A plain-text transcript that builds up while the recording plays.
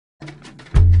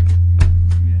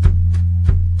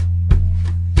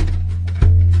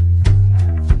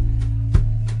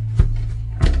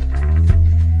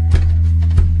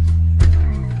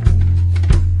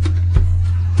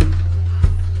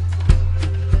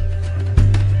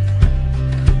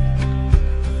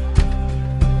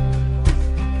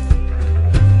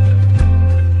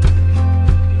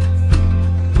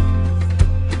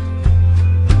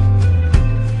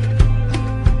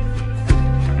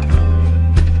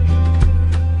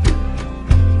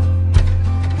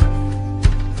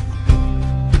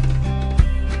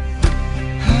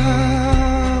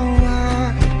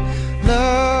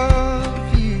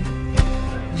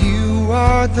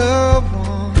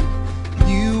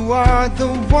are the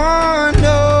one,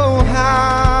 oh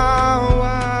how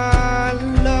I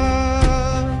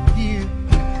love you.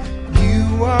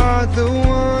 You are the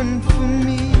one for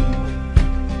me.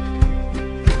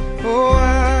 Oh,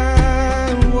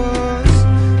 I was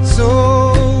so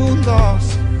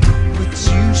lost, but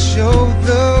you showed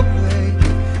the way,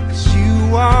 'cause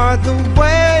you are the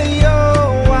way.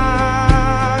 Oh, I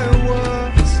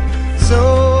was so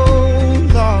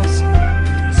lost,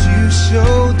 but you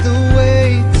showed the way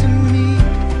to me.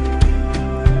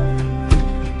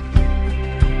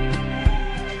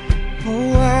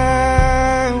 Oh, I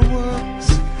was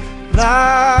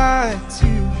lied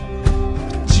to,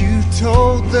 but you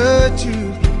told the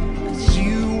truth, 'cause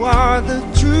you are the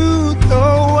truth.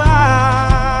 Oh, I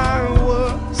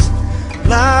was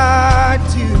lied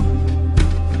to,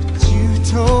 but you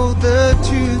told the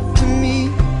truth to me.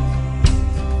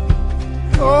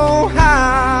 Oh,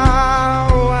 how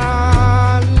I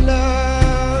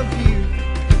love you.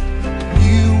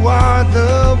 You are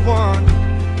the one.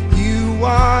 You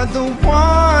are the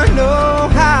one. Oh,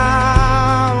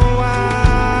 how I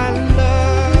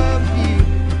love you.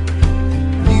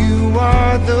 You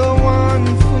are the one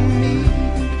for me.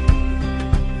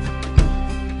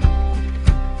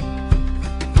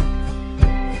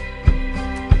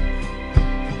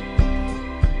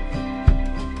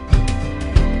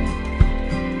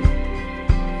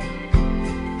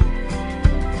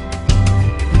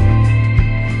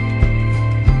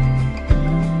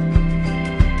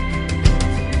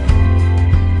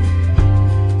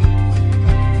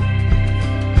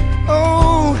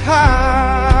 Oh,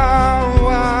 how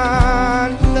I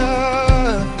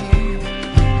love you.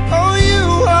 Oh, you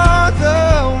are the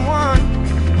one.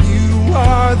 You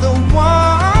are the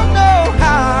one. Oh,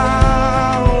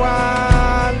 how I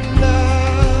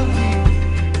love you.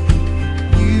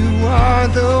 You are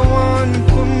the one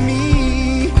for me.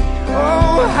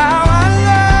 Oh, how I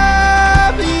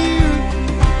love you,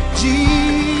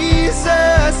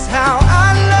 Jesus. How I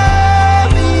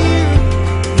love you,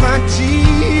 my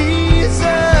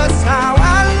Jesus. How I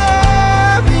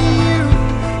love you,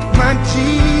 my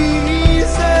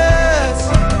Jesus.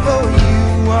 Oh, you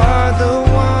are the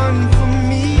one for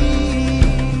me.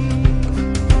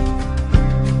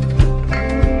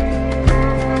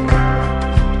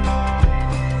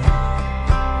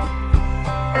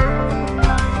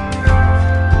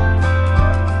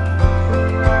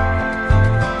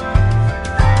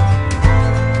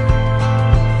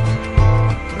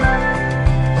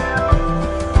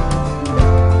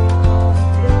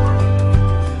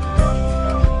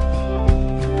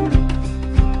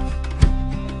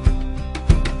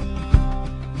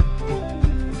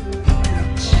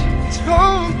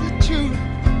 Told the truth,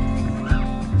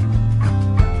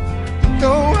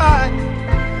 though I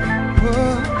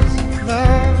was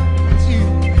lied to,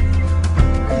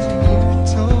 'cause you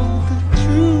told the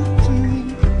truth to me.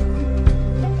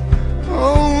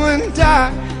 Oh, and I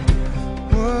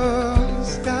was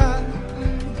dying.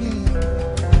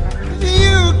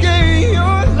 You gave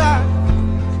your life,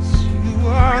 'cause you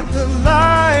are the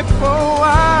life. Oh, I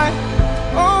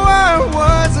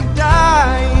was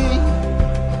dying,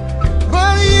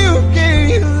 but you gave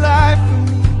your life for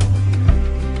me.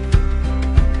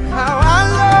 How I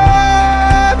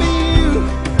love you,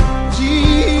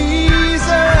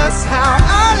 Jesus. How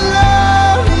I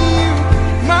love you,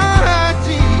 my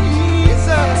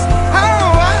Jesus. How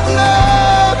I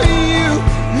love you,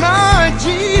 my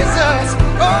Jesus.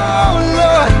 Oh,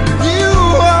 Lord, you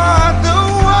are the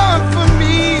one for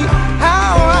me.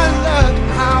 How I love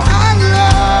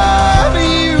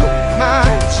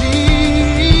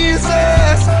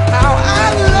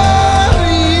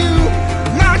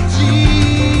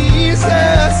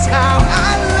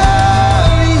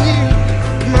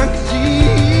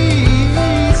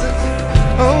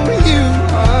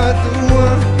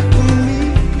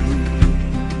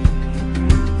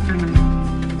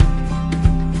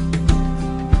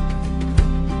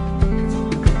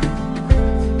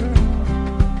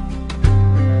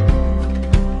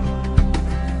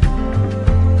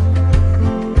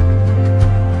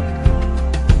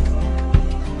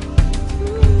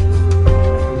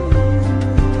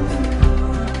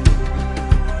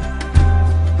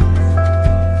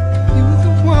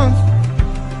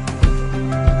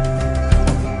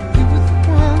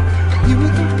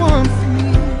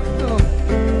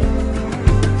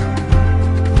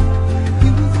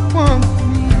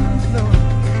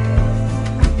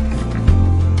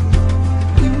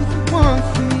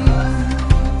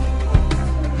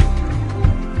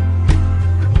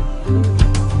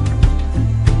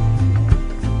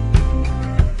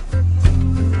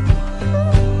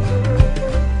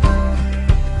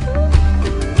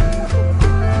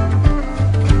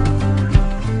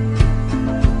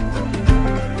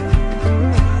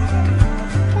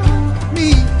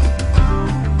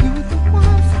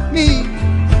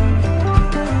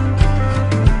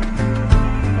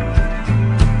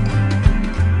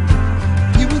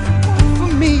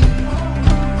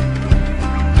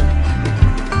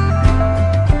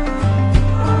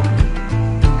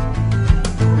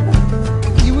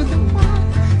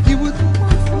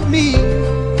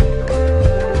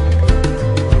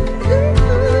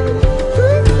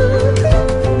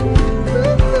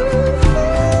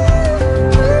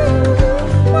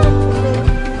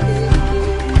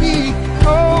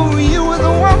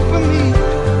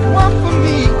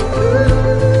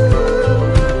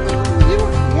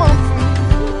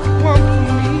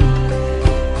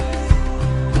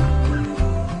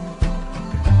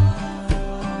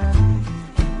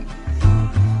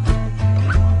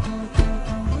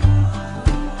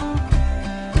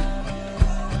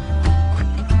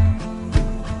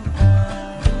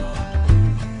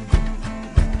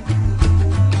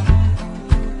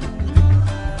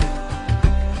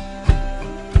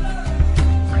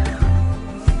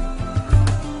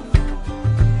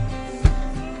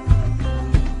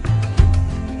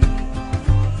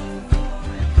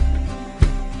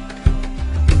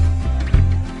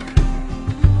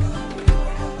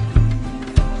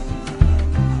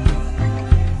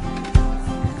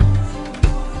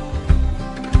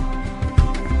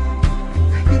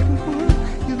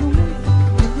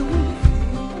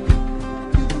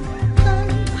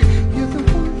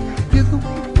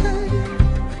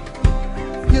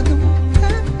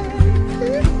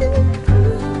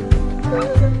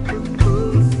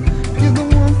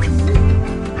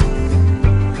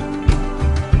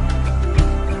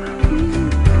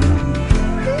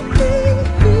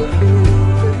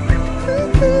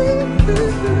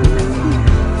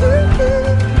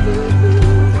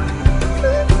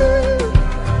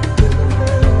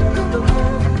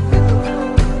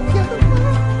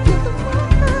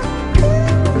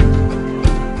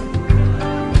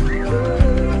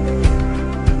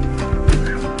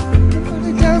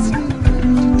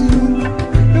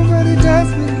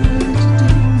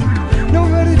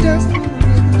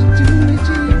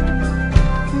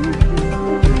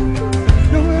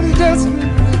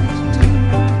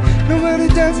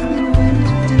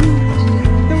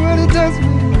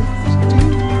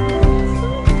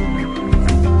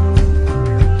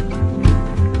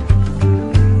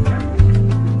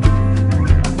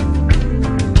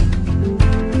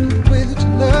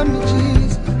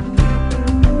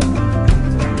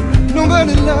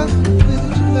Nobody loves me the way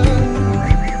that you love.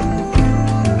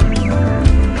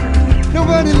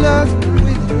 Nobody loves me the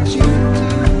way that you